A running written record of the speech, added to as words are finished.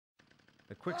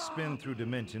A quick spin through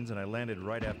dimensions and I landed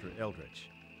right after Eldridge.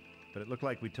 But it looked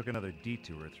like we took another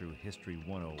detour through History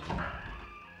 101.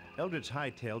 Eldridge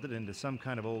hightailed it into some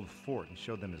kind of old fort and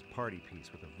showed them his party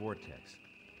piece with a vortex.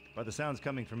 By the sounds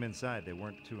coming from inside, they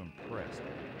weren't too impressed.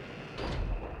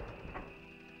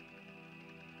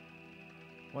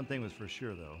 One thing was for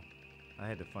sure, though. I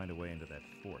had to find a way into that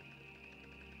fort.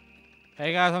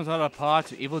 Hey guys, I'm Todd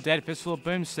Part of Evil Dead Fistful of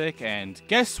Boomstick, and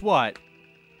guess what?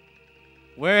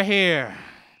 We're here.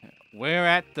 We're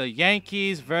at the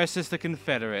Yankees versus the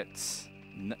Confederates.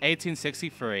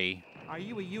 1863. Are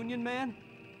you a Union man?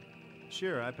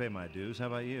 Sure, I pay my dues. How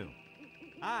about you?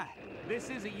 Aye, this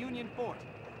is a Union fort.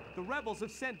 The rebels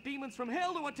have sent demons from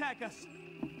hell to attack us.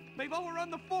 They've overrun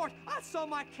the fort. I saw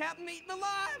my captain eaten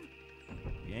alive.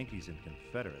 Yankees and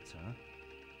Confederates, huh?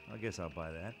 I guess I'll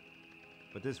buy that.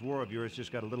 But this war of yours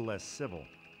just got a little less civil.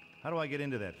 How do I get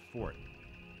into that fort?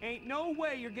 Ain't no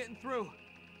way you're getting through.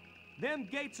 Them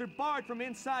gates are barred from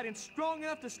inside and strong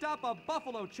enough to stop a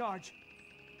buffalo charge.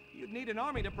 You'd need an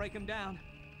army to break them down.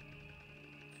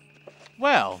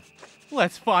 Well,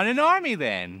 let's find an army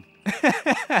then.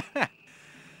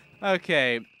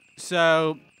 Okay,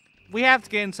 so we have to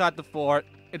get inside the fort.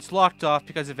 It's locked off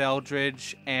because of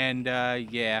Eldridge, and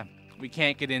yeah, we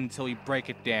can't get in until we break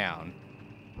it down.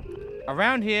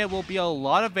 Around here will be a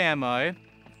lot of ammo,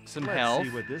 some health,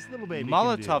 see what this little baby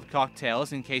Molotov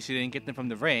cocktails in case you didn't get them from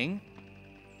the ring,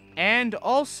 and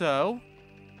also,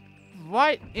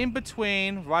 right in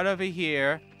between, right over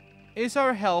here, is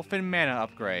our health and mana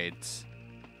upgrades.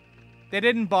 They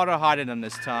didn't bother hiding them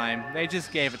this time, they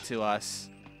just gave it to us.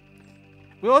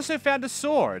 We also found a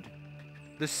sword.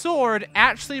 The sword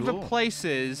actually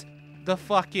replaces the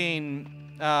fucking,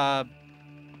 the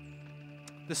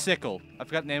sickle. I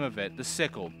forgot the name of it. The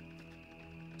sickle.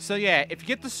 So yeah, if you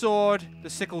get the sword, the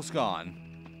sickle's gone.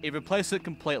 It replaces it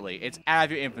completely. It's out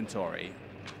of your inventory.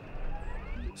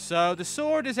 So the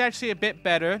sword is actually a bit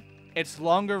better. It's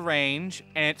longer range,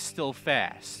 and it's still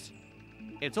fast.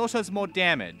 It also has more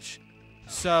damage.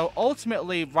 So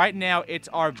ultimately, right now, it's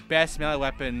our best melee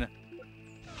weapon.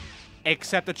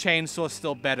 Except the chainsaw's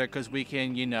still better because we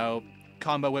can, you know,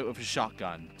 combo it with a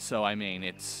shotgun. So I mean,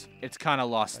 it's kind of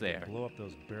lost there. Blow up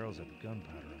those barrels of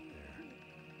gunpowder up there.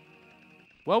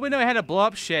 Well, we know how to blow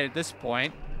up shit at this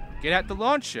point. Get out the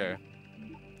launcher.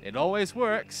 It always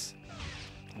works.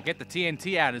 And get the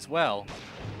TNT out as well.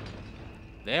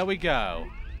 There we go.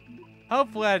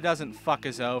 Hopefully that doesn't fuck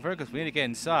us over because we need to get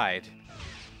inside.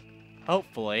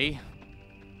 Hopefully.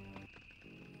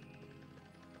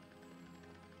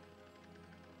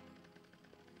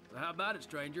 How about it,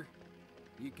 stranger?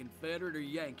 You Confederate or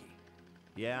Yankee?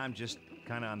 Yeah, I'm just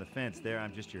kind of on the fence there.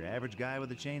 I'm just your average guy with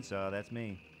a chainsaw. That's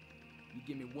me. You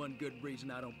give me one good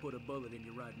reason I don't put a bullet in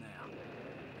you right now.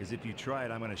 Because if you try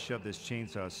it, I'm going to shove this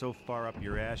chainsaw so far up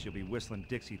your ass you'll be whistling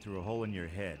Dixie through a hole in your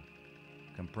head.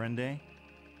 Comprende?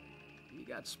 You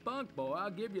got spunk, boy,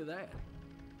 I'll give you that.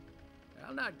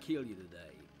 I'll not kill you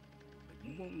today, but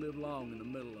you won't live long in the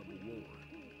middle of a war.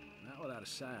 Not without a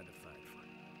side to fight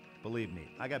for. Believe me,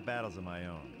 I got battles of my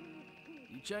own.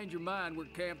 You change your mind, we're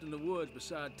camped in the woods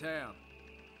beside town.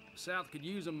 The South could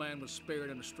use a man with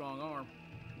spirit and a strong arm.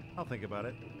 I'll think about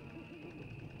it.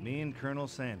 Me and Colonel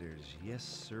Sanders, yes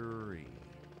sirree.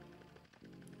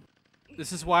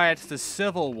 This is why it's the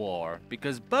Civil War,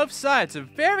 because both sides are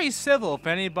very civil for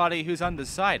anybody who's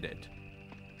undecided.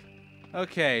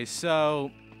 Okay,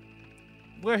 so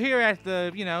we're here at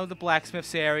the, you know, the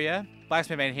blacksmith's area.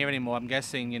 Blacksmith ain't here anymore. I'm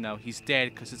guessing, you know, he's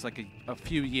dead because it's like a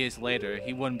few years later.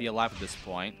 He wouldn't be alive at this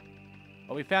point.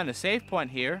 But we found a save point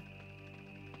here.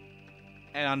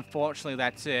 And unfortunately,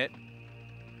 that's it.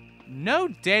 No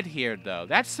dead here, though.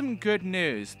 That's some good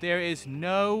news. There is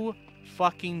no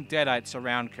fucking deadites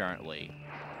around currently.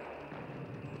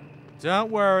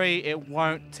 Don't worry, it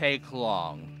won't take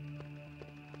long.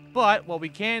 But what we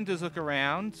can do is look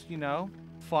around, you know,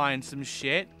 find some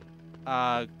shit.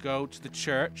 Go to the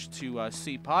church to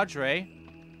see Padre.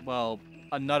 Well,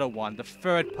 another one, the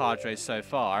third Padre so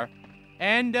far.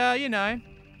 And, you know,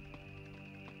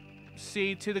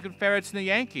 see to the Confederates and the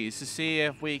Yankees to see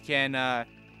if we can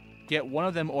get one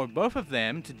of them or both of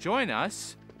them to join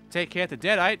us, take care of the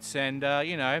deadites, and,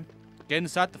 you know, get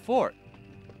inside the fort.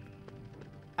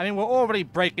 I mean, we're already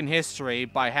breaking history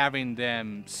by having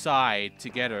them side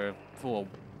together for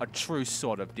a truce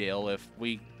sort of deal if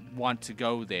we want to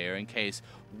go there in case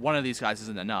one of these guys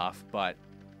isn't enough, but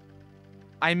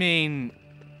I mean,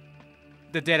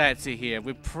 the deadites are here.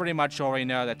 We pretty much already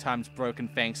know that time's broken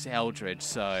thanks to Eldridge,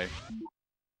 so.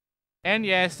 And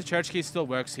yes, the church key still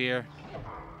works here.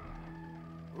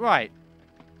 Right.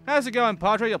 How's it going,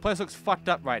 Padre? Your place looks fucked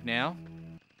up right now.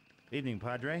 Evening,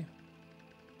 Padre.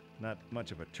 Not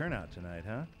much of a turnout tonight,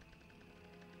 huh?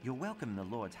 You're welcome in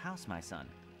the Lord's house, my son.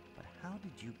 But how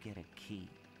did you get a key?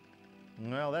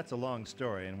 Well, that's a long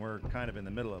story, and we're kind of in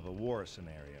the middle of a war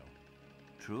scenario.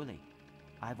 Truly.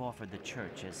 I've offered the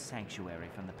church as sanctuary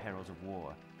from the perils of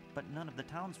war, but none of the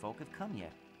townsfolk have come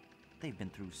yet. They've been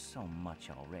through so much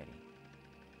already.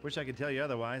 Wish I could tell you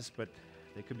otherwise, but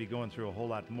they could be going through a whole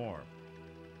lot more.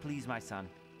 Please, my son,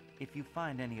 if you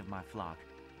find any of my flock,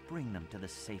 bring them to the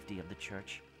safety of the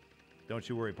church. Don't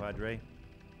you worry, Padre.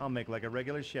 I'll make like a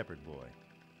regular shepherd boy.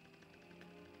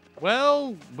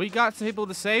 Well, we got some people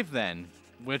to save then,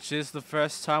 which is the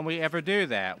first time we ever do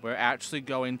that. We're actually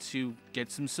going to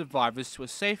get some survivors to a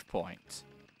safe point.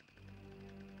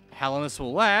 How long this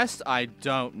will last, I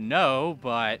don't know,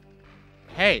 but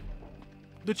hey,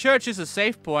 the church is a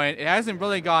safe point. It hasn't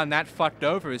really gotten that fucked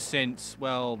over since,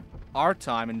 well, our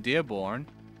time in Dearborn.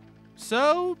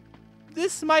 So,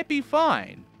 this might be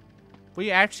fine. We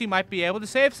actually might be able to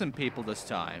save some people this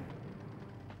time.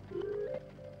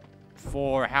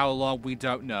 For how long, we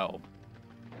don't know.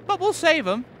 But we'll save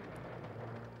them.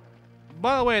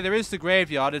 By the way, there is the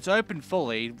graveyard. It's open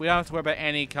fully. We don't have to worry about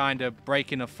any kind of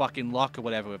breaking a fucking lock or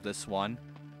whatever with this one.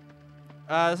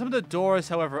 Some of the doors,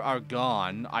 however, are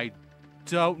gone. I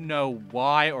don't know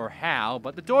why or how,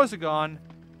 but the doors are gone.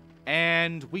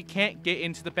 And we can't get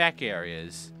into the back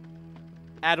areas.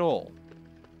 At all.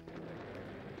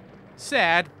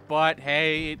 Sad, but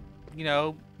hey, you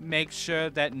know, make sure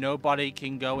that nobody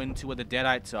can go into where the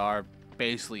deadites are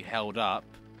basically held up.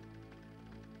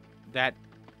 That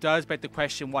does beg the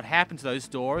question what happened to those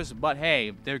doors, but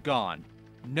hey, they're gone.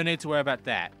 No need to worry about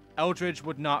that. Eldridge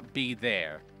would not be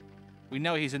there. We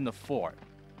know he's in the fort.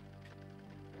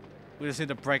 We just need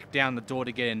to break down the door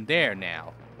to get in there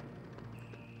now.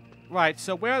 Right,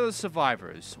 so where are the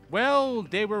survivors? Well,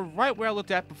 they were right where I looked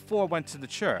at before I went to the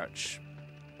church.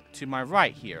 To my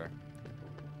right here.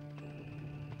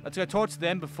 Let's go towards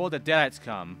them before the deadites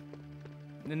come.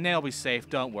 And then they'll be safe,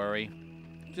 don't worry.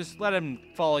 Just let them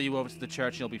follow you over to the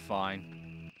church and you'll be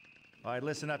fine. All right,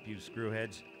 listen up, you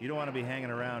screwheads. You don't want to be hanging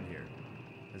around here.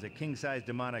 There's a king-sized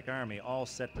demonic army all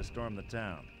set to storm the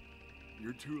town.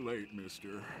 You're too late,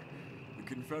 mister. The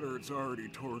Confederates already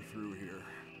tore through here.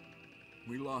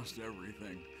 We lost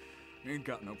everything. Ain't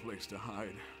got no place to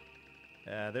hide.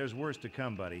 There's worse to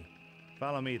come, buddy.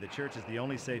 Follow me. The church is the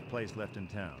only safe place left in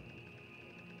town.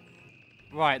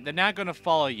 Right, they're not gonna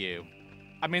follow you.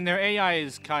 I mean, their AI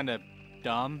is kind of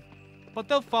dumb, but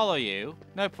they'll follow you.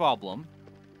 No problem.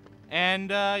 And,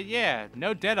 yeah,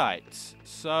 no deadites.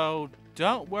 So,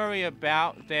 don't worry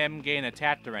about them getting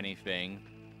attacked or anything.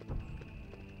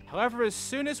 However, as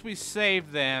soon as we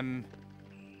save them,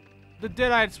 the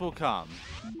deadites will come.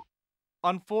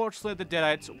 Unfortunately, the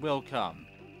deadites will come.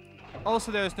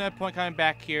 Also, there's no point coming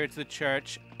back here to the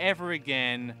church ever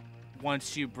again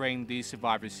once you bring these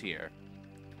survivors here.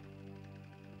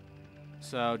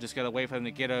 So, just gotta wait for them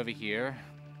to get over here.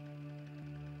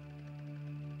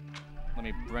 Let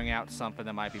me bring out something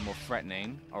that might be more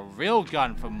threatening. A real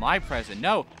gun from my present.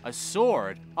 No, a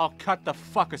sword. I'll cut the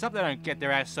fuckers up. They don't get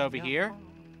their ass over here.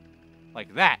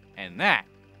 Like that, and that,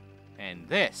 and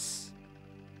this.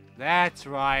 That's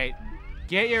right.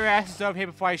 Get your asses over here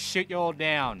before I shoot you all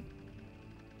down.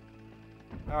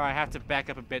 Alright, I have to back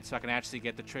up a bit so I can actually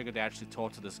get the trigger to actually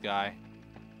talk to this guy.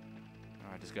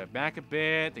 Alright, just go back a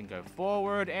bit, then go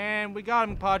forward, and we got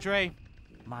him, Padre.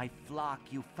 My flock,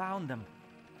 you found them.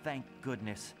 Thank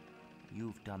goodness.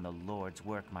 You've done the Lord's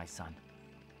work, my son.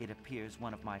 It appears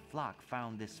one of my flock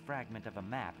found this fragment of a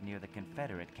map near the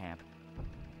Confederate camp.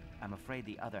 I'm afraid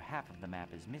the other half of the map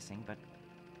is missing, but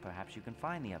perhaps you can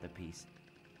find the other piece.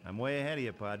 I'm way ahead of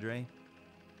you, Padre.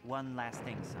 One last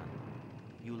thing, son.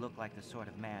 You look like the sort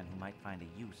of man who might find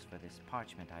a use for this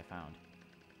parchment I found.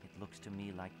 It looks to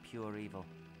me like pure evil,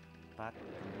 but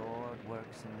the Lord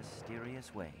works in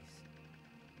mysterious ways.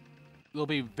 You'll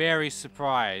be very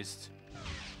surprised.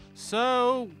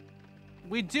 So,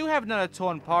 we do have another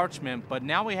torn parchment, but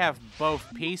now we have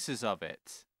both pieces of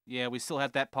it. Yeah, we still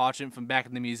have that parchment from back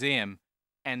in the museum.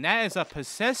 And that is a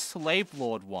possessed slave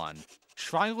lord one.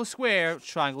 Triangle square,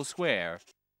 triangle square.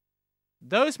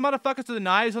 Those motherfuckers with the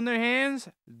knives on their hands,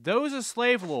 those are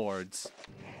slave lords.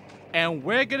 And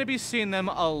we're gonna be seeing them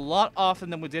a lot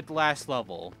often than we did the last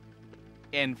level.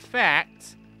 In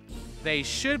fact, they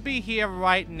should be here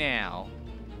right now.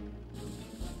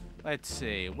 Let's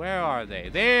see, where are they?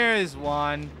 There's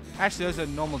one. Actually, those are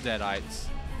normal deadites.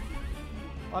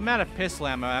 Well, I'm out of pistol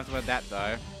ammo after that,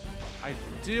 though. I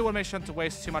do want to make sure not to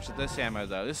waste too much of this ammo,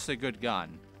 though. This is a good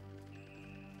gun.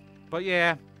 But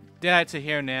yeah, deadites are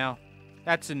here now.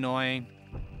 That's annoying.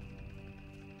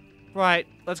 Right,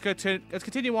 let's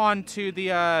continue on to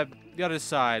the other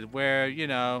side where, you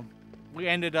know, we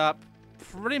ended up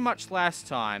pretty much last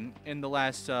time in the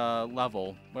last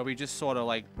level where we just sort of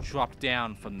like dropped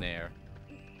down from there.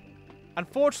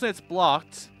 Unfortunately, it's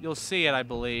blocked. You'll see it, I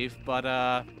believe, but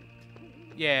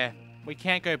yeah, we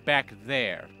can't go back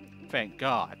there. Thank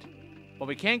God. But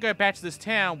we can go back to this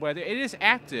town where it is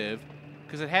active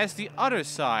because it has the other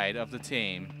side of the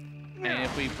team. And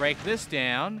if we break this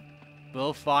down,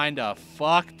 we'll find a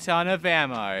fuck ton of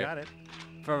ammo. Got it.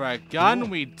 For a gun Cool.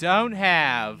 we don't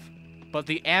have, but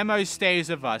the ammo stays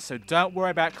with us, so don't worry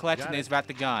about collecting Got these it. without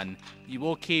the gun. You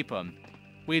will keep them.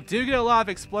 We do get a lot of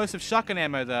explosive shotgun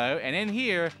ammo, though, and in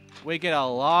here, we get a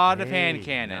lot of hand Hey,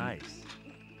 cannon. Nice.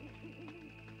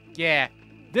 Yeah,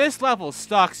 this level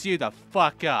stocks you the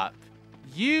fuck up.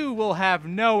 You will have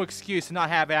no excuse to not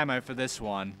have ammo for this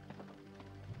one.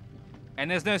 And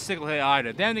there's no sickle here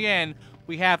either. Then again,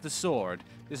 we have the sword.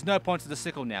 There's no point to the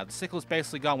sickle now. The sickle's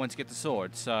basically gone once you get the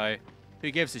sword, so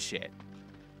who gives a shit?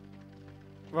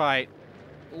 Right.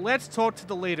 Let's talk to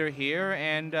the leader here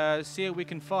and see what we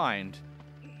can find.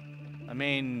 I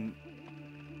mean,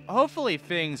 hopefully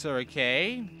things are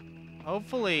okay.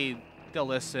 Hopefully they'll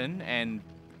listen and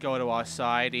go to our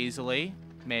side easily.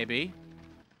 Maybe.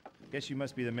 Guess you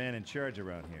must be the man in charge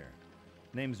around here.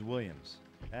 Name's Williams.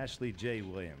 Ashley J.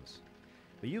 Williams.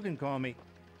 But you can call me...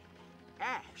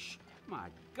 Ash! My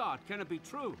God, can it be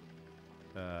true?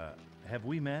 Have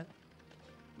we met?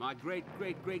 My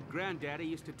great-great-great-granddaddy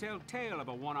used to tell tale of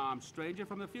a one-armed stranger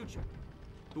from the future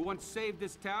who once saved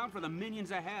this town from the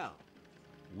minions of hell.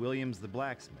 Williams the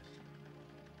blacksmith.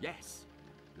 Yes.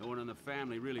 No one in the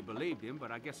family really believed him,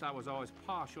 but I guess I was always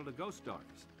partial to ghost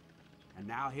stories. And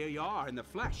now here you are in the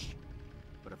flesh.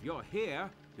 But if you're here,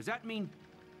 does that mean...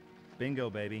 Bingo,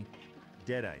 baby.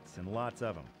 Deadites, and lots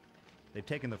of them. They've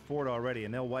taken the fort already,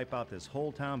 and they'll wipe out this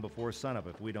whole town before sunup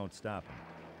if we don't stop them.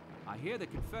 I hear the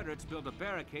Confederates built a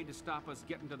barricade to stop us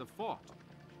getting to the fort.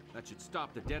 That should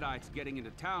stop the deadites getting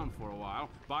into town for a while,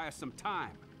 buy us some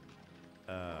time.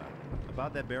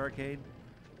 About that barricade,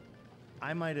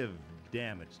 I might have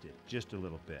damaged it just a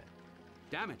little bit.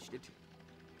 Damaged it?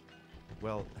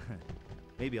 Well,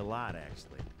 maybe a lot,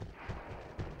 actually.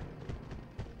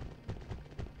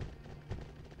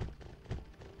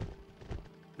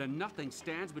 Then nothing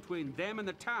stands between them and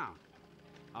the town.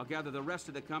 I'll gather the rest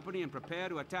of the company and prepare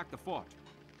to attack the fort.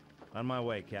 On my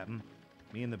way, Captain.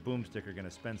 Me and the Boomstick are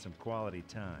gonna spend some quality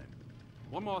time.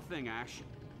 One more thing, Ash.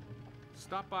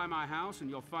 Stop by my house and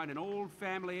you'll find an old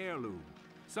family heirloom.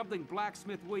 Something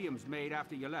Blacksmith Williams made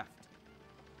after you left.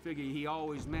 Figure he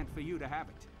always meant for you to have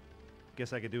it.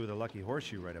 Guess I could do with a lucky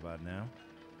horseshoe right about now.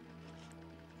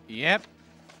 Yep.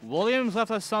 Williams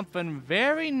left us something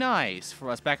very nice for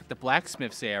us back at the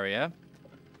blacksmith's area.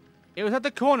 It was at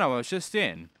the corner I was just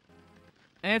in.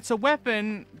 And it's a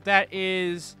weapon that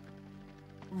is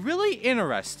really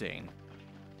interesting.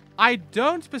 I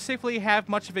don't specifically have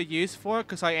much of a use for it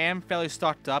because I am fairly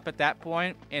stocked up at that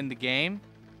point in the game.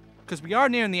 Because we are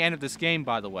nearing the end of this game,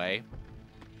 by the way.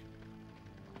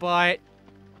 But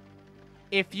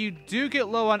if you do get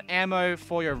low on ammo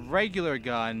for your regular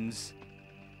guns,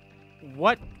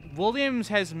 what Williams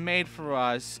has made for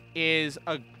us is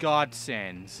a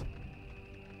godsend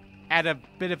at a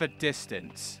bit of a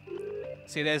distance.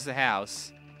 See, there's the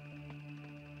house.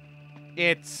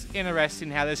 It's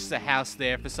interesting how there's just a house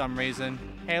there for some reason.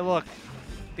 Hey, look.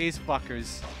 These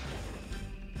fuckers.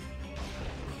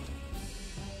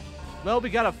 Well,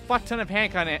 we got a fuck ton of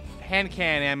hand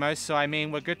cannon ammo, so I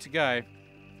mean, we're good to go.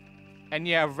 And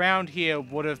yeah, around here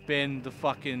would have been the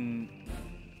fucking...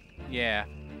 Yeah.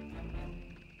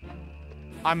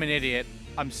 I'm an idiot.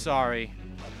 I'm sorry.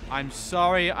 I'm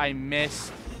sorry I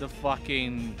missed the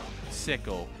fucking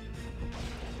sickle.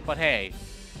 But hey,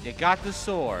 you got the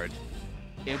sword.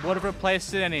 It would have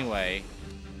replaced it anyway.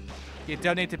 You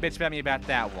don't need to bitch about me about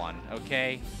that one,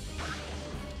 okay?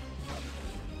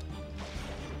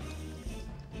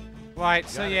 Right,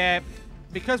 so yeah,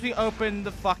 because we opened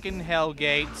the fucking hell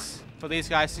gates for these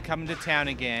guys to come into town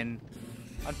again,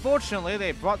 unfortunately,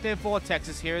 they brought their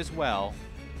vortexes here as well.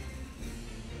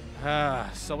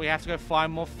 So we have to go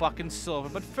find more fucking silver.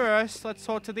 But first, let's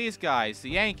talk to these guys, the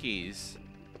Yankees.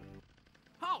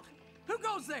 Halt! Who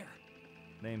goes there?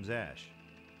 Name's Ash.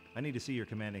 I need to see your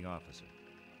commanding officer.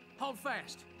 Hold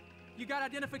fast. You got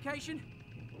identification?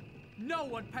 No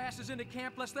one passes into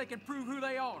camp unless they can prove who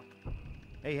they are.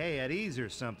 Hey, at ease or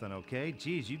something, okay?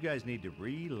 Geez, you guys need to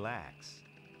relax.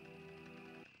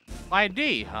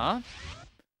 ID, huh?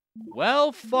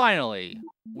 Well, finally,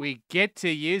 we get to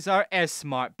use our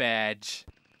S-Smart badge.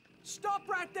 Stop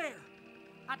right there!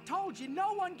 I told you,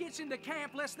 no one gets into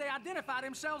camp unless they identify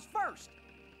themselves first.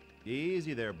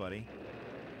 Easy there, buddy.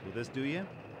 Will this do you?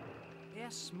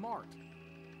 S. Smart.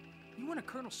 You one of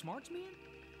Colonel Smart's men?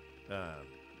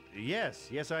 Yes,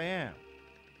 I am.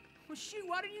 Well, shoot,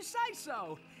 why didn't you say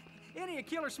so? Any of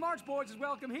Killer Smart's boys is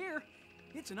welcome here.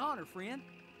 It's an honor, friend.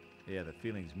 Yeah, the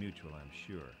feeling's mutual, I'm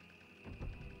sure.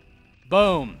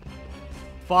 Boom.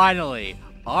 Finally,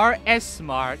 our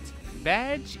S-Smart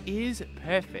badge is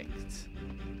perfect.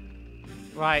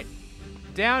 Right.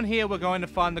 Down here, we're going to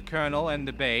find the Colonel and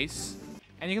the base.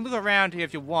 And you can look around here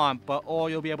if you want, but all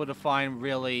you'll be able to find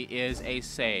really is a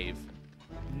save.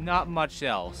 Not much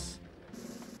else.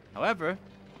 However,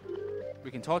 we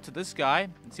can talk to this guy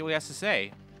and see what he has to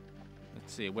say.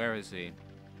 Let's see, where is he?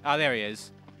 Oh, there he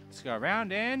is. Let's go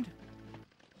around and...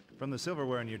 From the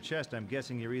silverware on your chest, I'm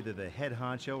guessing you're either the head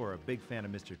honcho or a big fan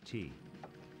of Mr. T.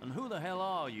 And who the hell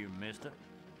are you, mister?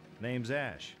 Name's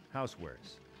Ash,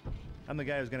 Housewares. I'm the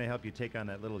guy who's gonna help you take on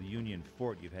that little Union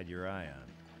fort you've had your eye on.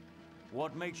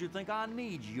 What makes you think I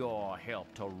need your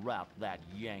help to rout that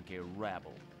Yankee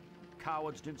rabble?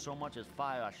 Cowards didn't so much as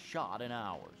fire a shot in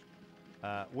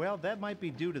ours. Well, that might be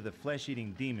due to the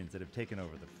flesh-eating demons that have taken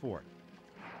over the fort.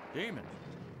 Demons?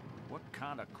 What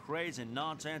kind of crazy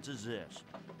nonsense is this?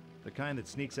 The kind that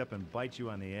sneaks up and bites you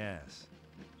on the ass.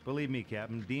 Believe me,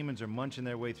 Captain, demons are munching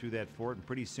their way through that fort, and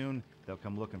pretty soon they'll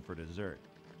come looking for dessert.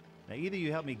 Now, either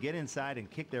you help me get inside and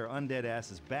kick their undead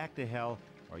asses back to hell,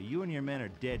 or you and your men are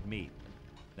dead meat.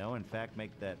 No, in fact,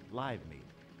 make that live meat.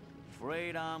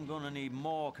 Afraid I'm gonna need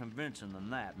more convincing than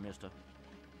that, mister.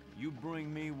 You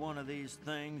bring me one of these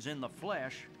things in the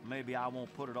flesh, maybe I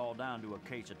won't put it all down to a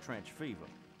case of trench fever.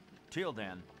 Till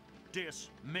then,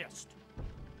 dismissed.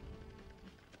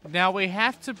 Now we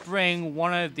have to bring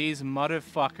one of these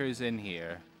motherfuckers in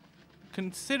here.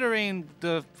 Considering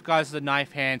the guys with the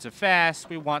knife hands are fast,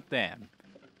 we want them.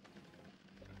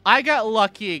 I got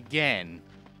lucky again.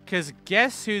 Because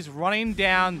guess who's running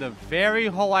down the very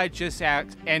hole I just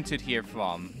entered here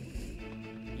from?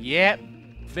 Yep,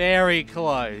 very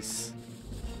close.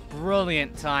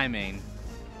 Brilliant timing.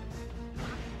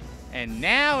 And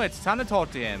now it's time to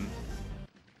talk to him.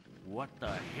 What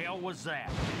the hell was that?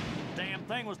 The damn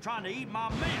thing was trying to eat my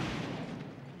men.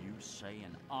 You say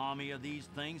an army of these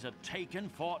things have taken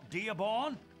Fort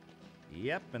Dearborn?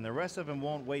 Yep, and the rest of them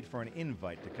won't wait for an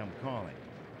invite to come calling.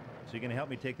 So you're gonna help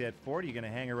me take that fort, or you're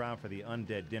gonna hang around for the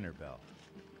undead dinner bell?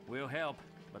 We'll help,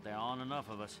 but there aren't enough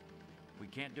of us. We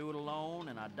can't do it alone,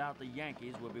 and I doubt the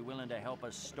Yankees will be willing to help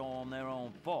us storm their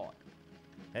own fort.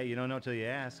 Hey, you don't know till you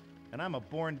ask, and I'm a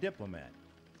born diplomat.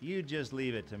 You just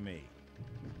leave it to me.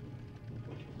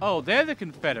 Oh, they're the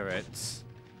Confederates.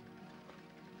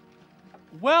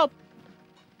 Well,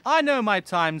 I know my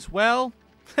times well.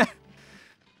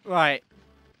 Right.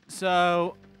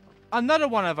 So, another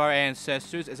one of our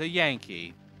ancestors is a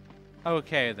Yankee.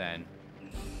 Okay, then.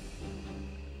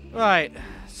 Right.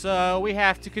 So, we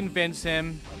have to convince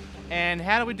him. And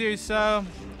how do we do so?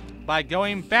 By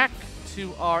going back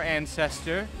to our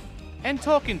ancestor and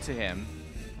talking to him.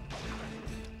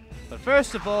 But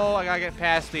first of all, I gotta get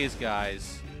past these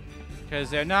guys. Because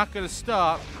they're not gonna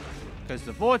stop. Because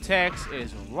the vortex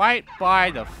is right by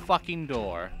the fucking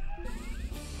door.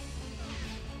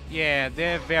 Yeah,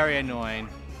 they're very annoying.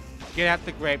 Get out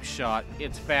the grape shot.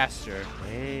 It's faster.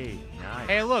 Hey, nice.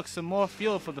 Hey, look, some more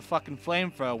fuel for the fucking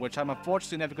flamethrower, which I'm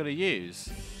unfortunately never gonna use.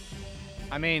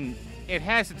 I mean, it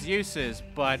has its uses,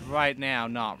 but right now,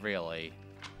 not really.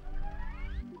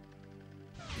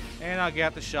 And I'll get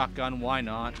out the shotgun, why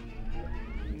not?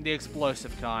 The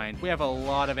explosive kind. We have a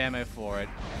lot of ammo for it,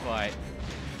 but...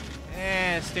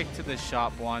 stick to the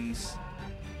sharp ones.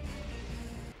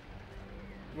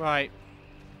 Right.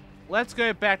 Let's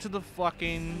go back to the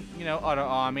fucking, other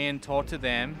army and talk to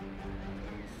them.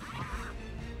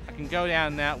 I can go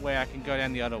down that way, I can go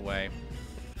down the other way.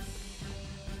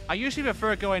 I usually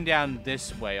prefer going down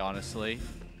this way, honestly.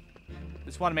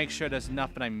 Just want to make sure there's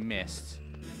nothing I missed.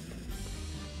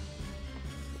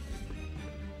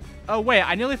 Oh, wait,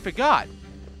 I nearly forgot.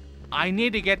 I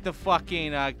need to get the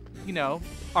fucking,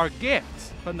 our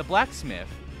gift from the blacksmith.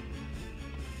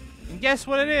 And guess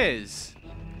what it is?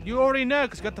 You already know,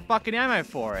 because you got the fucking ammo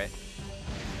for it.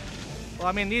 Well,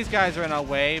 I mean, these guys are in our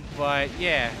way, but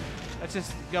yeah. Let's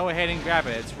just go ahead and grab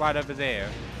it. It's right over there.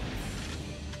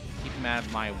 Keep them out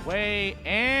of my way,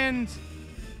 and...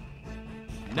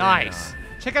 Nice!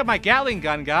 Check out my Gatling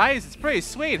gun, guys. It's pretty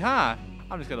sweet, huh?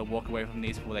 I'm just gonna walk away from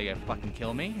these before they fucking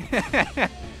kill me.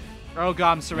 Oh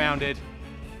god, I'm surrounded.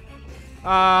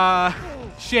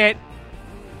 Shit.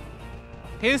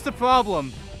 Here's the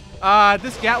problem.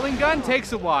 This Gatling gun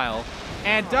takes a while.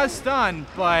 And it does stun,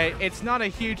 but it's not a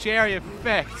huge area of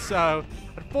effect, so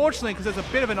unfortunately, because there's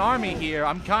a bit of an army here,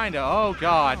 I'm kinda, oh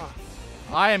god.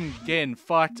 I am getting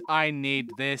fucked. I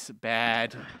need this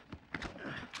bad.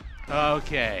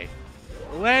 Okay.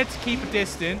 Let's keep a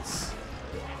distance.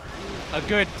 A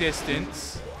good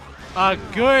distance. A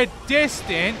good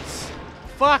distance?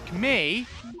 Fuck me.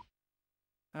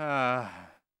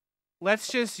 Let's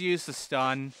just use the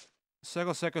stun.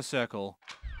 Circle, circle, circle.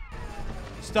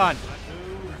 Stun.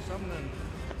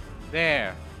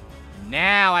 There.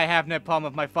 Now I have no problem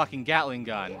with my fucking Gatling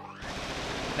gun.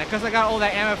 Now, because I got all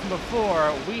that ammo from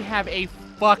before, we have a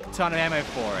fuck ton of ammo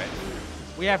for it.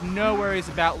 We have no worries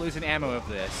about losing ammo of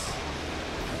this.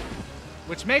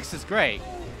 Which makes this great.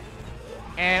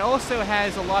 And it also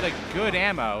has a lot of good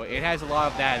ammo. It has a lot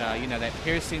of that, you know, that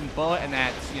piercing bullet and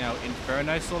that, you know,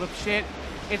 inferno sort of shit.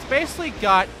 It's basically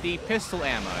got the pistol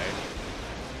ammo,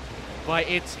 but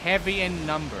it's heavy in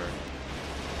number.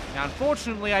 Now,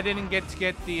 unfortunately, I didn't get to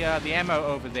get the ammo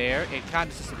over there. It kind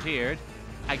of disappeared.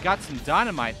 I got some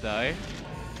dynamite, though.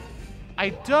 I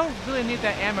don't really need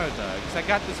that ammo, though, because I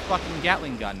got this fucking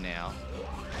Gatling gun now.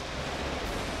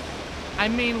 I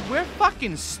mean, we're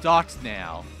fucking stocked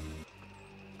now.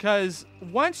 Because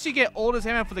once you get all this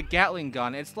ammo for the Gatling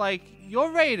gun, it's like,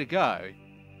 you're ready to go.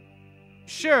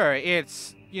 Sure,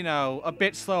 it's, you know, a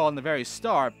bit slow on the very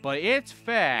start, but it's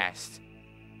fast.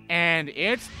 And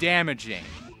it's damaging.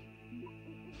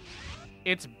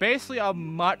 It's basically a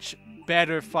much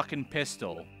better fucking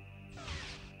pistol.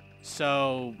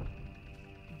 So,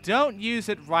 don't use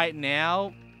it right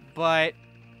now, but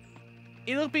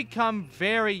it'll become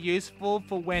very useful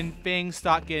for when things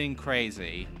start getting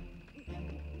crazy.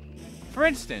 For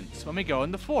instance, when we go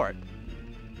in the fort.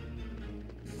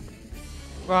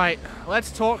 Right,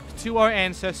 let's talk to our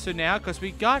ancestor now, because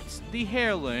we got the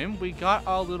heirloom, we got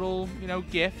our little, you know,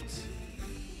 gift.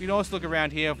 We can also look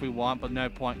around here if we want, but no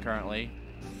point currently.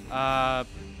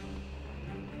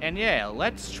 And yeah,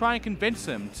 let's try and convince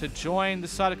them to join the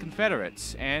side of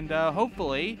Confederates. And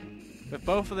hopefully, with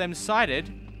both of them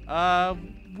sided,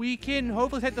 we can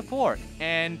hopefully take the fort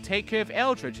and take care of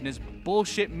Eldridge and his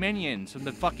bullshit minions from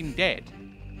the fucking dead.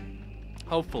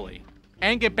 Hopefully.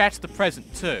 And get back to the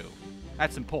present, too.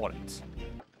 That's important.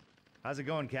 How's it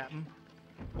going, Captain?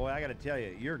 Boy, I gotta tell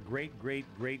you, your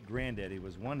great-great-great-granddaddy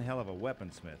was one hell of a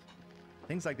weaponsmith.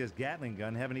 Things like this Gatling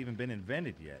gun haven't even been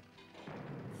invented yet.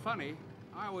 Funny,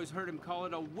 I always heard him call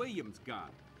it a Williams gun.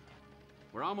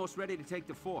 We're almost ready to take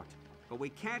the fort, but we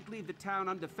can't leave the town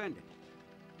undefended.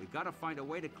 We gotta find a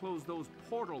way to close those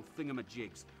portal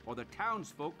thingamajigs, or the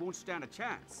townsfolk won't stand a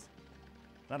chance.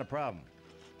 Not a problem.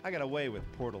 I got a way with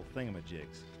portal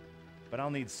thingamajigs. But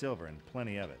I'll need silver and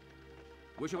plenty of it.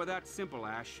 Wish it were that simple,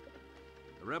 Ash.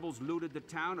 The rebels looted the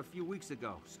town a few weeks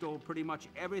ago, stole pretty much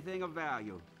everything of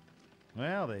value.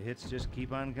 Well, the hits just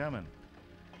keep on coming.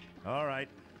 All right,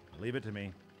 leave it to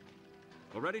me.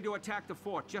 We're ready to attack the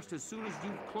fort just as soon as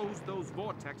you've closed those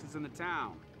vortexes in the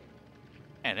town.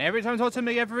 And every time I talk to him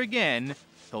ever again,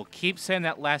 he'll keep saying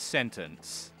that last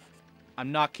sentence.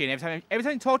 I'm not kidding. Every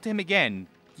time you talk to him again,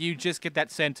 you just get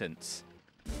that sentence.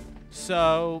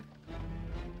 So,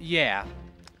 yeah.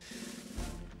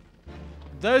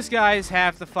 Those guys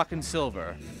have the fucking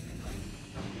silver.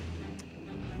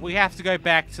 We have to go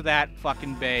back to that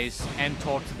fucking base and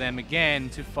talk to them again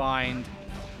to find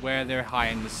where they're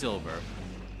hiding the silver.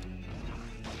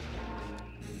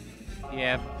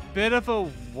 Yeah, bit of a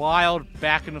wild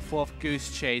back and forth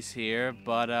goose chase here,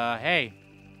 but hey.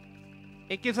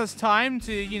 It gives us time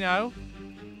to, you know,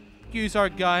 use our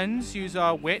guns, use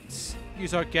our wits,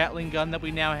 use our Gatling gun that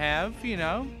we now have, you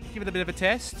know, give it a bit of a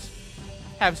test,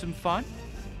 have some fun.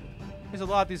 There's a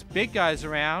lot of these big guys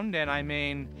around, and I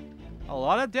mean, a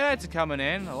lot of deadites are coming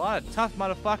in, a lot of tough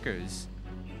motherfuckers.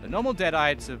 The normal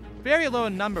deadites are very low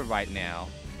in number right now.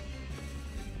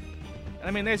 And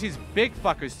I mean, there's these big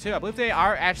fuckers too. I believe they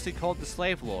are actually called the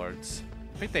Slave Lords.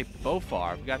 I think they both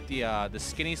are. We got the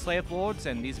skinny Slave Lords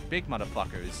and these big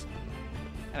motherfuckers.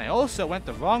 And I also went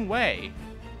the wrong way.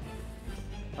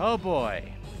 Oh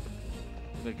boy.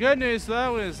 The good news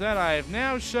though is that I have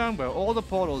now shown where all the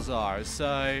portals are,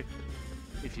 so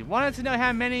if you wanted to know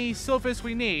how many silvers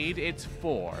we need, it's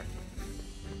 4.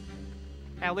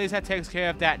 At least that takes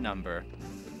care of that number.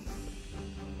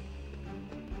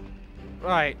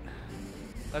 Right.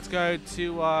 Let's go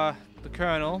to the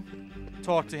Colonel,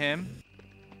 talk to him.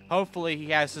 Hopefully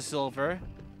he has the silver.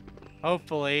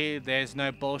 Hopefully there's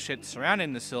no bullshit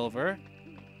surrounding the silver.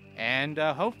 And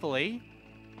hopefully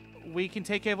we can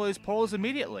take care of all these portals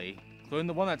immediately, including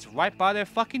the one that's right by their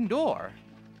fucking door.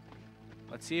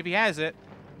 Let's see if he has it.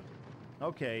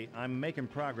 Okay, I'm making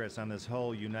progress on this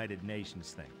whole United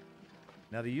Nations thing.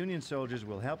 Now, the Union soldiers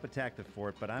will help attack the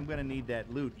fort, but I'm gonna need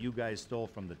that loot you guys stole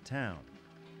from the town.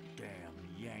 Damn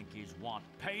Yankees want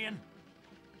paying?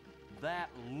 That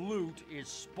loot is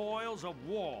spoils of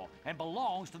war and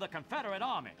belongs to the Confederate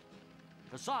Army.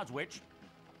 Besides which,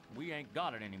 we ain't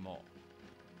got it anymore.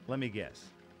 Let me guess.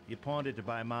 You pawned it to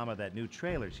buy Mama that new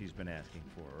trailer she's been asking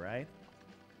for, right?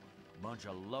 Bunch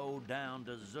of low-down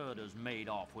deserters made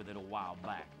off with it a while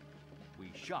back.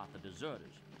 We shot the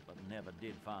deserters, but never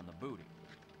did find the booty.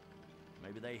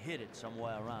 Maybe they hid it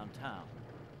somewhere around town.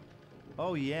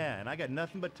 Oh yeah, and I got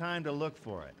nothing but time to look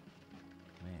for it.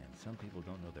 Man, some people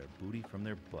don't know their booty from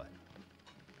their butt.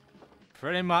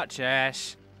 Pretty much,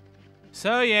 Ash.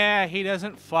 So yeah, he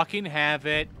doesn't fucking have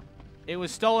it. It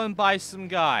was stolen by some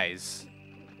guys.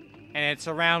 And it's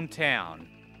around town.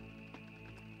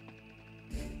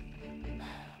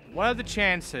 What are the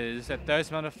chances that those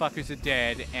motherfuckers are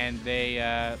dead and they,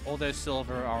 all their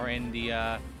silver are in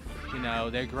the, you know,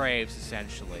 their graves,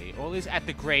 essentially? Or at least at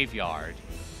the graveyard.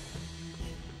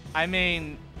 I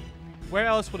mean, where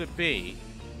else would it be?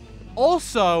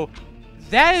 Also,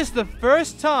 that is the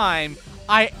first time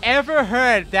I ever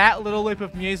heard that little loop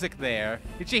of music there.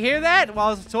 Did you hear that while I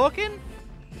was talking?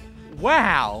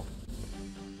 Wow.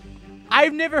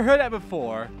 I've never heard that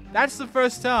before. That's the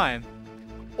first time.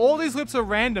 All these loops are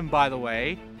random, by the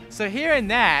way. So hearing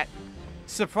that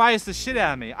surprised the shit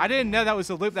out of me. I didn't know that was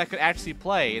a loop that could actually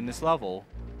play in this level.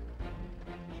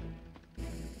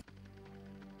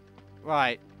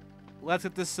 Right. Let's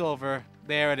get the silver.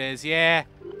 There it is. Yeah.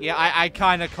 Yeah, I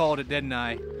kind of called it, didn't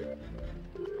I?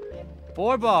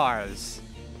 4 bars.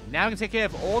 Now we can take care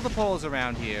of all the poles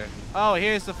around here. Oh,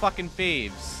 here's the fucking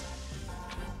thieves.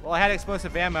 Well, I had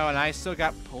explosive ammo and I still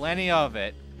got plenty of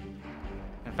it.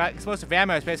 In fact, explosive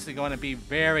ammo is basically going to be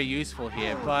very useful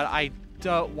here, but I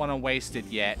don't want to waste it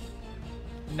yet.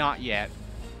 Not yet.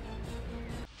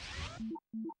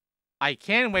 I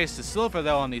can waste the silver,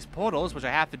 though, on these portals, which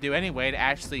I have to do anyway to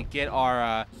actually get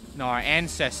our, our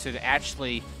ancestor to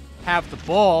actually have the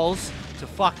balls to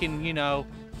fucking, you know,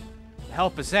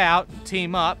 help us out,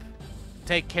 team up,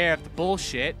 take care of the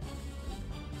bullshit.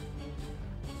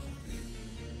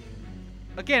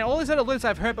 Again, all these other loops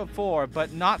I've heard before,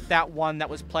 but not that one that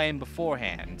was playing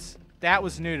beforehand. That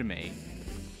was new to me.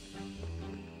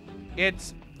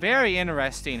 It's very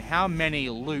interesting how many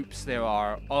loops there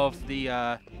are of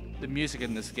the music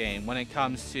in this game when it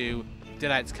comes to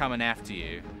deadites coming after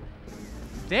you.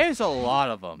 There's a lot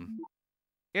of them.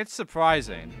 It's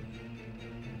surprising.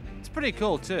 It's pretty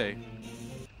cool, too.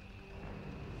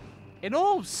 It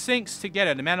all syncs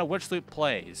together no matter which loop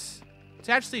plays. It's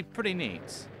actually pretty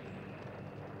neat.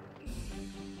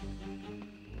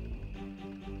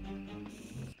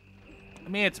 I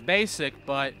mean, it's basic,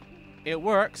 but it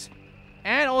works.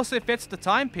 And also fits the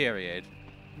time period.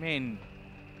 I mean,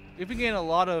 we've been getting a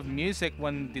lot of music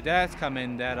when the deadites come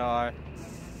in that are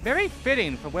very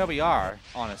fitting for where we are,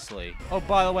 honestly. Oh,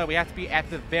 by the way, we have to be at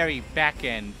the very back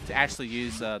end to actually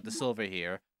use the silver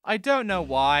here. I don't know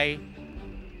why,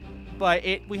 but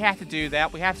we have to do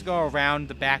that. We have to go around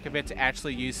the back of it to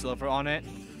actually use silver on it.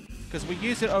 Because we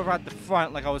used it over at the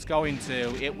front like I was going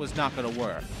to, it was not going to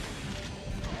work.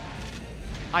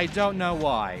 I don't know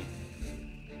why.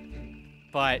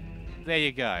 But, there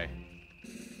you go.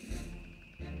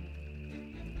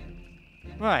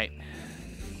 Right.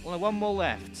 Only one more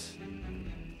left.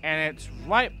 And it's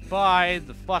right by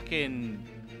the fucking,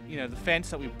 you know, the fence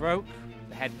that we broke.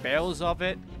 That had barrels of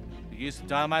it. We used the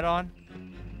dynamite on.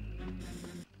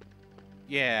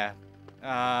 Yeah.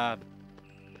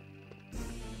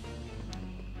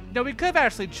 No, we could have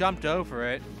actually jumped over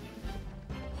it.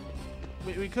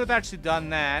 We could have actually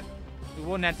done that. We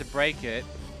wouldn't have to break it.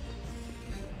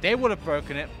 They would have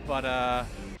broken it, but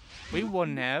we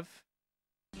wouldn't have.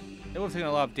 It would have taken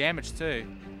a lot of damage too.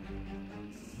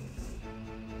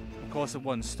 Of course, it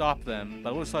wouldn't stop them, but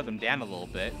it would have slowed them down a little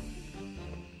bit.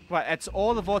 Right, that's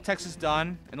all the vortexes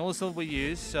done, and all the silver we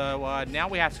used. So now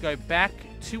we have to go back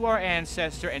to our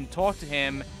ancestor and talk to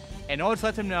him in order to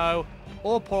let him know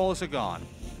all portals are gone.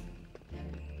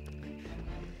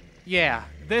 Yeah,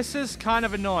 this is kind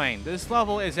of annoying. This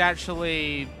level is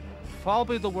actually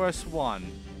probably the worst one.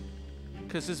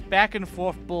 Because this back and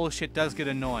forth bullshit does get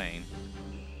annoying.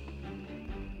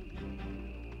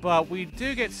 But we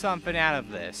do get something out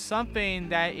of this. Something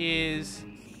that is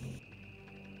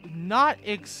not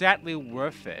exactly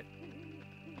worth it.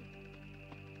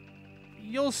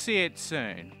 You'll see it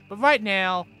soon. But right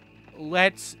now,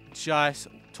 let's just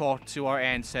talk to our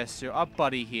ancestor, our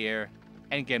buddy here,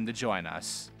 and get him to join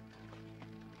us.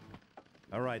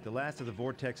 All right, the last of the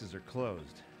vortexes are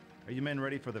closed. Are you men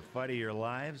ready for the fight of your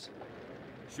lives?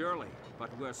 Surely, but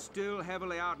we're still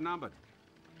heavily outnumbered.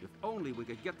 If only we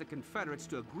could get the Confederates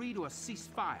to agree to a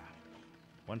ceasefire.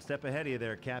 One step ahead of you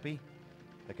there, Cappy.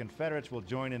 The Confederates will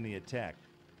join in the attack.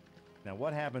 Now,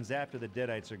 what happens after the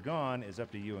Deadites are gone is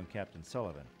up to you and Captain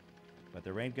Sullivan. But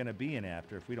there ain't gonna be an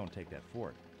after if we don't take that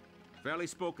fort. Fairly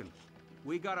spoken.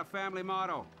 We got a family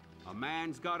motto. A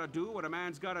man's gotta do what a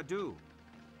man's gotta do.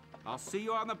 I'll see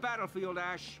you on the battlefield,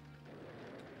 Ash.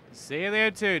 See you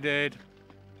there too, dude.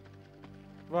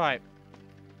 Right.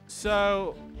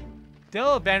 So,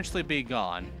 they'll eventually be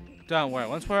gone. Don't worry,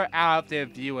 once we're out of their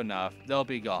view enough, they'll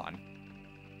be gone.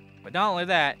 But not only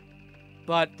that,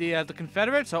 but the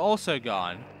Confederates are also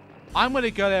gone. I'm going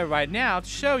to go there right now to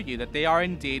show you that they are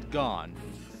indeed gone.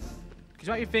 Because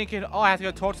you might be thinking, oh, I have to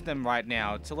go talk to them right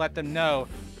now to let them know,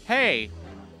 hey,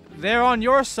 they're on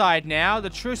your side now, the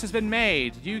truce has been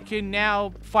made, you can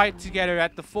now fight together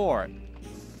at the fort.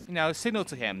 You know, signal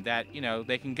to him that, you know,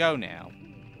 they can go now.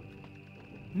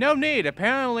 No need,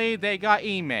 apparently they got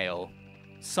email.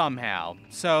 Somehow.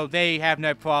 So they have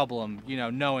no problem, you know,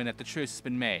 knowing that the truce has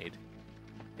been made.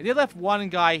 And they left one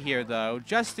guy here, though,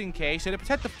 just in case. So to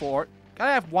protect the fort,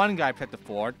 gotta have one guy protect the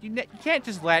fort. You can't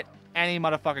just let any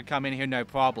motherfucker come in here, no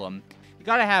problem. You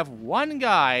gotta have one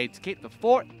guy to keep the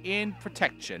fort in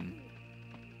protection.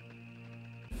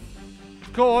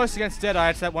 Of course, against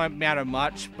deadites, that won't matter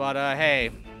much, but, hey,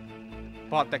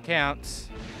 part that counts.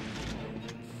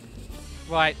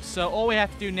 Right, so all we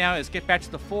have to do now is get back to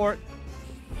the fort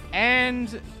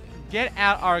and get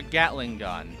out our Gatling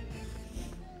gun.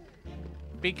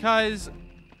 Because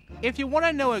if you want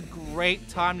to know a great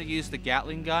time to use the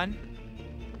Gatling gun,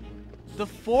 the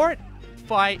fort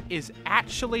fight is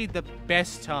actually the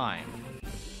best time.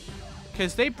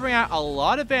 Because they bring out a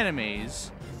lot of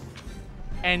enemies,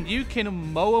 and you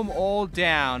can mow them all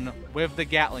down with the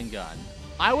Gatling gun.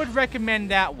 I would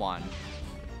recommend that one.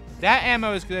 That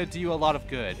ammo is going to do you a lot of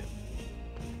good.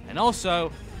 And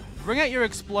also, bring out your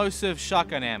explosive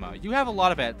shotgun ammo. You have a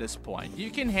lot of it at this point.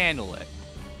 You can handle it.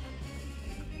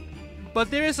 But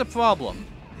there is a problem.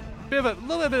 A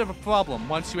little bit of a problem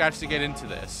once you actually get into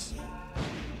this.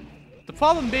 The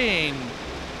problem being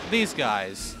these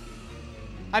guys.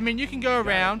 I mean, you can go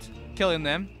around killing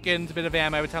them, getting a bit of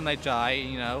ammo every time they die,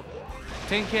 you know,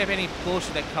 taking care of any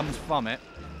bullshit that comes from it.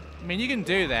 I mean, you can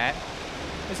do that.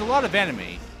 There's a lot of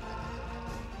enemy.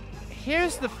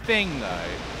 Here's the thing, though.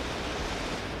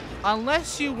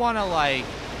 Unless you want to, like,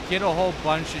 get a whole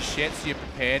bunch of shit so you're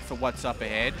prepared for what's up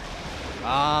ahead,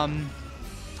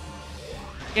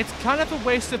 it's kind of a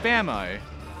waste of ammo.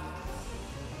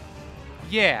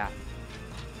 Yeah.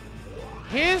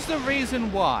 Here's the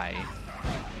reason why.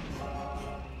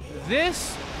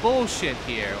 This bullshit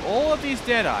here, all of these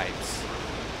deadites,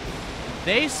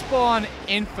 they spawn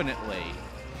infinitely.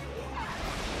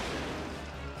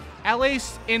 At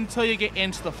least until you get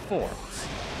into the fort.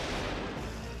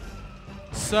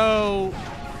 So,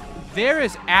 there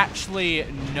is actually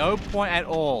no point at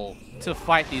all to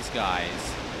fight these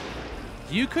guys.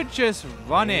 You could just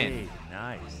run in.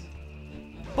 Nice.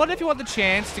 But if you want the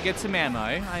chance to get some ammo,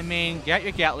 I mean, get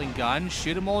your Gatling gun,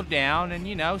 shoot them all down, and,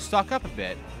 you know, stock up a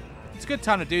bit. It's a good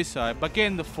time to do so, but get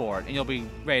in the fort, and you'll be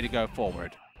ready to go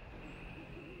forward.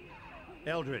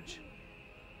 Eldridge.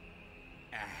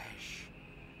 Ash,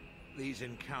 these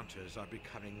encounters are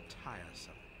becoming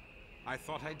tiresome. I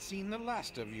thought I'd seen the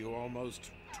last of you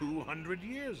almost 200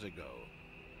 years ago.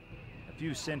 A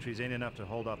few centuries ain't enough to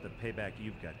hold off the payback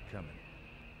you've got coming.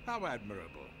 How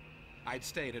admirable. I'd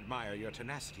stay and admire your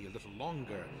tenacity a little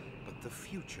longer, but the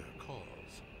future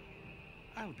calls.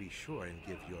 I'll be sure and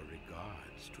give your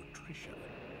regards to Tricia.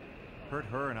 Hurt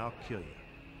her and I'll kill you.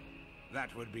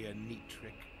 That would be a neat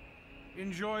trick.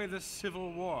 Enjoy the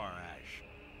Civil War, Ash.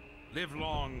 Live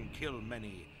long, kill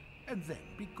many, and then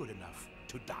be good enough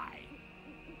to die.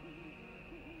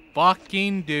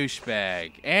 Fucking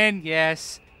douchebag. And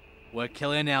yes, we're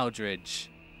killing Eldridge.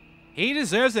 He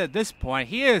deserves it at this point.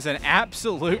 He is an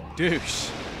absolute douche.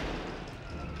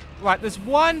 Right, there's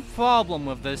one problem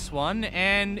with this one,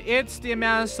 and it's the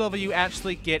amount of silver you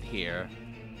actually get here.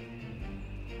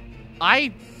 I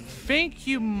think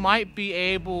you might be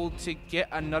able to get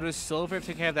another silver to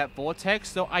take care of that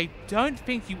vortex, though I don't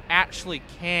think you actually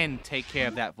can take care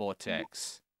of that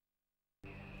vortex.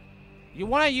 You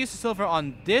want to use the silver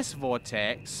on this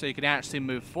vortex so you can actually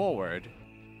move forward.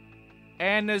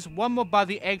 And there's one more by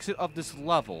the exit of this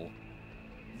level.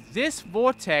 This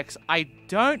vortex, I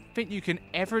don't think you can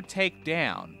ever take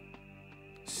down.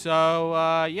 So,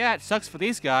 yeah, it sucks for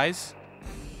these guys.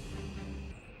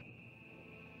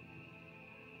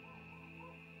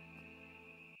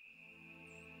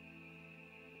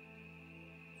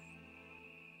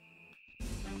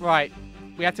 Right,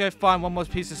 we have to go find one more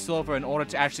piece of silver in order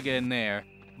to actually get in there.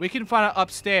 we can find out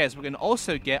upstairs. We can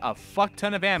also get a fuck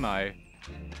ton of ammo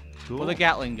with a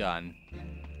Gatling gun.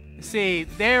 See,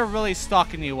 they're really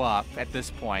stocking you up at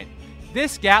this point.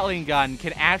 This Gatling gun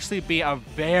can actually be a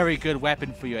very good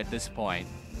weapon for you at this point.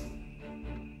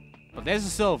 But there's the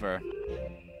silver.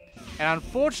 And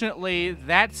unfortunately,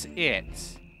 that's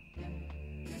it.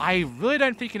 I really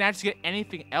don't think you can actually get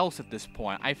anything else at this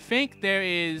point. I think there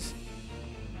is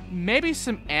maybe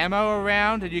some ammo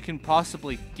around that you can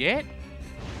possibly get.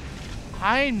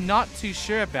 I'm not too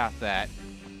sure about that.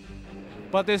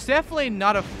 But there's definitely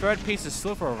not a third piece of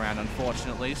silver around,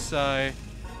 unfortunately, so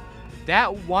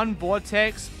that one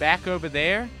vortex back over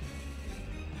there,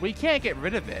 we can't get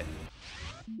rid of it.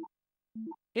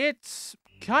 It's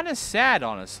kind of sad,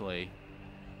 honestly.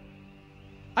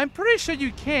 I'm pretty sure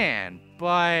you can,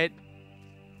 but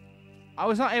I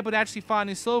was not able to actually find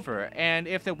any silver, and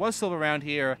if there was silver around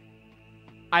here,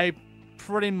 I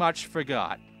pretty much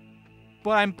forgot.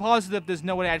 But I'm positive there's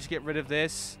no way to actually get rid of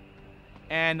this.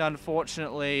 And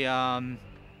unfortunately,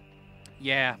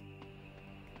 yeah,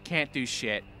 can't do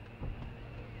shit.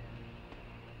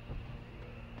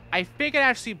 I think it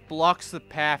actually blocks the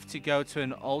path to go to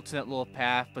an alternate little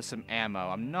path for some ammo.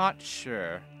 I'm not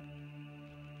sure.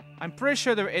 I'm pretty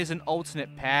sure there is an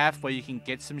alternate path where you can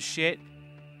get some shit.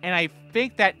 And I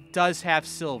think that does have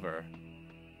silver.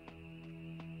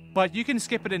 But you can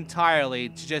skip it entirely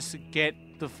to just get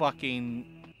the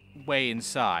fucking way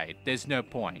inside. There's no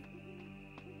point.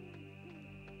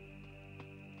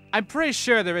 I'm pretty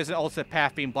sure there is an alternate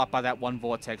path being blocked by that one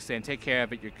vortex there, and take care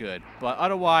of it, you're good. But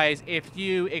otherwise, if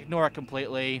you ignore it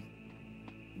completely,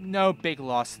 no big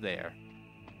loss there.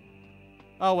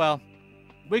 Oh well.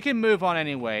 We can move on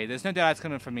anyway. There's no doubt it's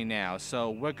coming from me now, so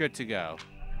we're good to go.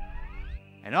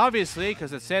 And obviously,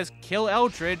 because it says kill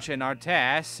Eldridge in our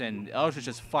task, and Eldridge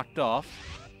just fucked off,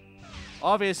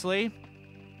 obviously,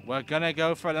 we're gonna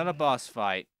go for another boss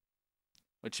fight.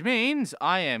 Which means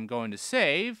I am going to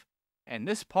save, and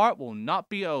this part will not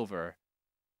be over,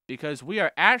 because we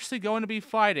are actually going to be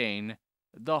fighting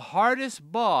the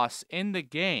hardest boss in the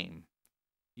game.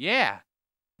 Yeah,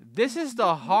 this is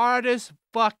the hardest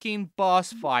fucking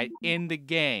boss fight in the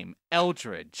game,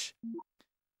 Eldridge.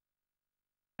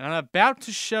 And I'm about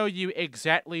to show you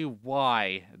exactly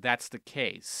why that's the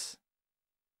case.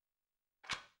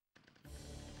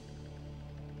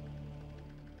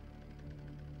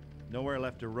 Nowhere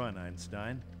left to run,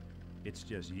 Einstein. It's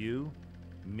just you,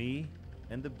 me,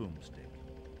 and the boomstick.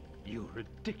 You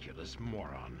ridiculous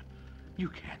moron. You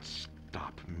can't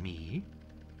stop me.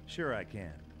 Sure I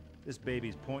can. This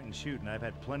baby's point and shoot, and I've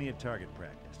had plenty of target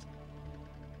practice.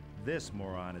 This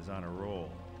moron is on a roll.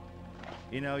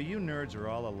 You know, you nerds are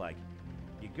all alike.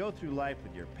 You go through life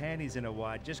with your panties in a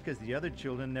wad just because the other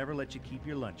children never let you keep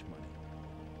your lunch money.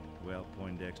 Well,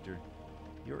 Poindexter,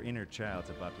 your inner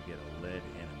child's about to get a lead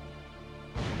enemy.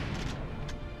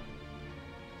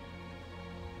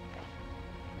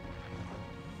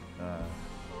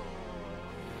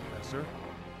 Yes, sir?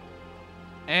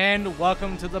 And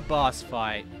welcome to the boss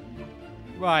fight.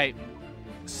 Right.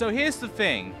 So here's the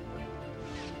thing.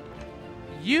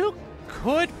 You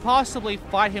could possibly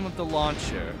fight him with the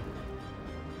launcher.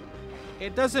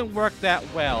 It doesn't work that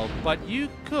well, but you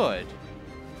could.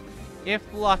 If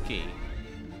lucky.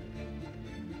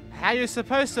 How you're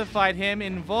supposed to fight him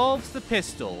involves the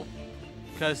pistol.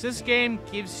 Because this game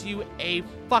gives you a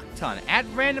fuck ton, at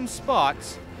random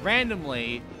spots,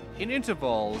 randomly, in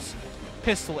intervals,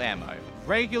 pistol ammo.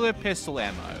 Regular pistol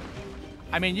ammo.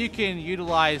 I mean, you can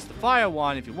utilize the fire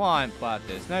one if you want, but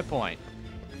there's no point.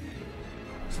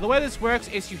 So the way this works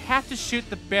is you have to shoot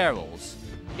the barrels.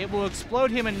 It will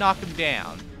explode him and knock him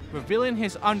down, revealing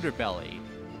his underbelly.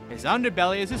 His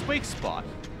underbelly is his weak spot.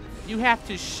 You have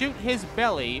to shoot his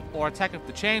belly or attack with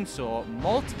the chainsaw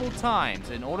multiple times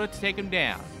in order to take him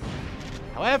down.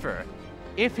 However,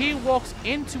 if he walks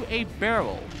into a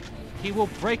barrel, he will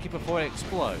break it before it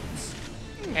explodes.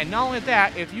 And not only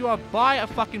that, if you are by a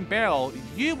fucking barrel,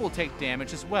 you will take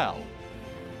damage as well.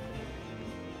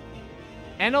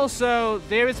 And also,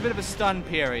 there is a bit of a stun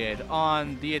period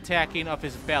on the attacking of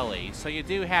his belly, so you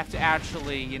do have to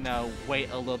actually, you know, wait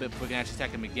a little bit before you can actually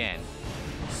attack him again.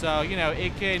 So, you know,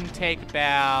 it can take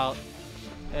about,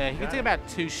 he can take about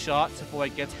 2 shots before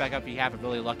it gets back up if you have a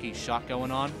really lucky shot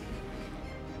going on.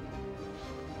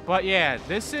 But yeah,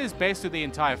 this is basically the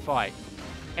entire fight.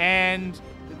 And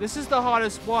this is the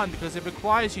hardest one because it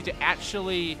requires you to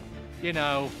actually, you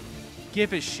know,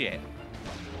 give a shit.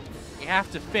 You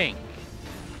have to think.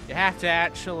 You have to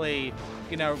actually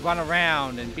you know, run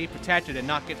around and be protected and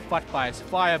not get fucked by his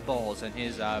fireballs and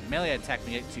his melee attack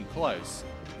when you get too close.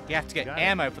 You have to get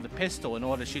ammo for the pistol in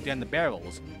order to shoot down the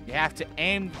barrels. You have to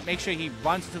aim, make sure he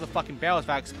runs into the fucking barrels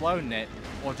without exploding it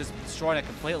or just destroying it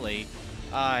completely.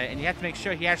 And you have to make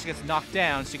sure he actually gets knocked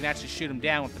down so you can actually shoot him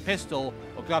down with the pistol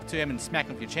or go up to him and smack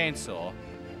him with your chainsaw.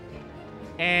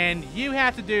 And you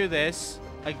have to do this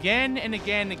again and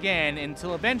again and again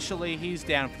until eventually he's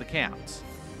down for the count.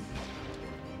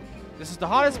 This is the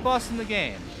hardest boss in the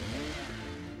game.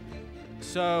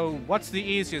 So, what's the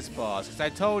easiest boss? Because I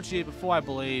told you before, I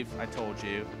believe I told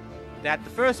you, that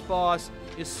the first boss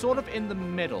is sort of in the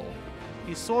middle.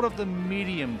 He's sort of the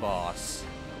medium boss.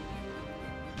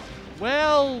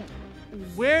 Well,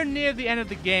 we're near the end of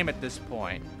the game at this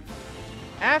point.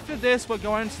 After this, we're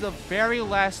going to the very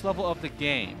last level of the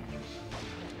game.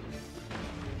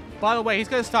 By the way, he's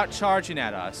going to start charging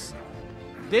at us.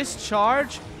 This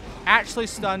charge actually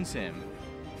stuns him.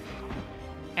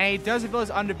 And he doesn't feel his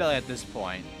underbelly at this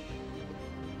point.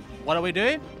 What do we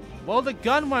do? Well, the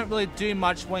gun won't really do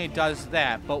much when he does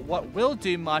that, but what will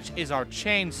do much is our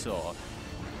chainsaw.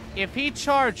 If he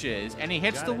charges and he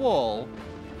hits the wall,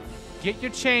 get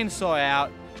your chainsaw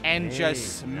out and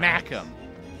just smack him.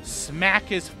 Smack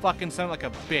his fucking son like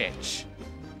a bitch.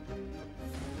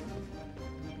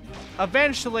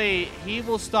 Eventually, he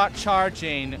will start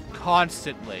charging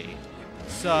constantly.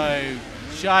 So,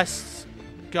 just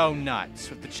go nuts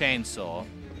with the chainsaw.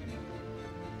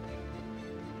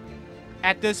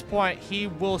 At this point, he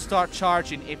will start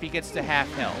charging if he gets to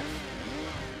half health.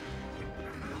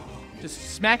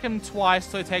 Just smack him twice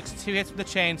till he takes 2 hits with the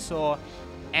chainsaw,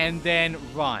 and then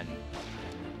run.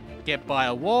 Get by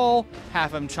a wall,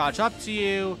 have him charge up to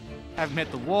you, have him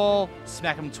hit the wall,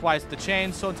 smack him twice with the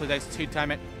chainsaw until he takes 2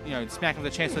 times, smack him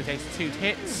with the chainsaw until he takes 2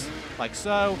 hits, like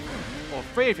so, or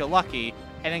 3 if you're lucky,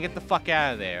 and then get the fuck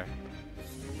out of there.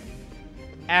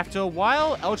 After a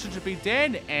while, Eldridge will be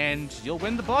dead, and you'll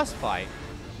win the boss fight.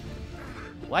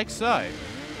 Like so.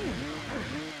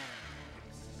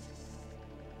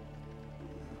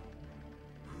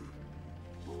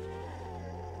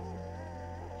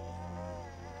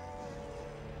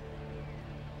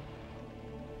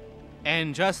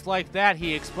 And just like that,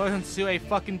 he explodes into a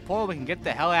fucking portal and can get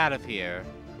the hell out of here.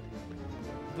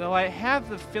 Though I have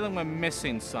the feeling we're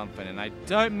missing something, and I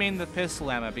don't mean the pistol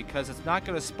ammo because it's not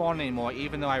going to spawn anymore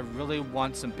even though I really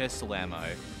want some pistol ammo.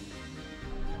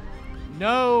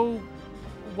 No,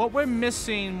 what we're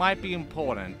missing might be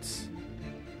important.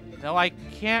 Though I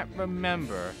can't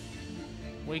remember.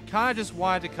 We kind of just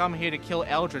wanted to come here to kill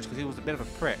Eldridge because he was a bit of a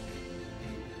prick.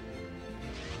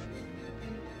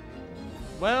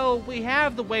 Well, we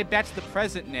have the way back to the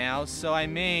present now, so I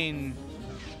mean,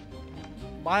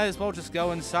 might as well just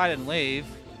go inside and leave.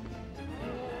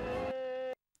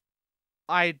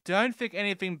 I don't think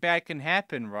anything bad can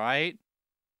happen, right?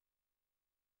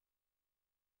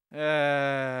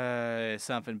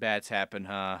 Something bad's happened,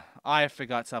 huh? I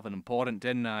forgot something important,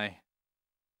 didn't I?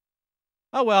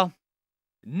 Oh well.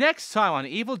 Next time on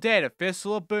Evil Dead: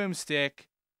 Fistful of Boomstick,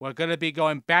 we're gonna be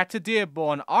going back to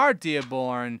Dearborn, our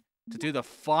Dearborn, to do the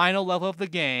final level of the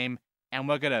game, and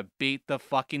we're gonna beat the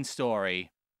fucking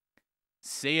story.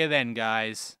 See you then,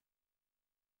 guys.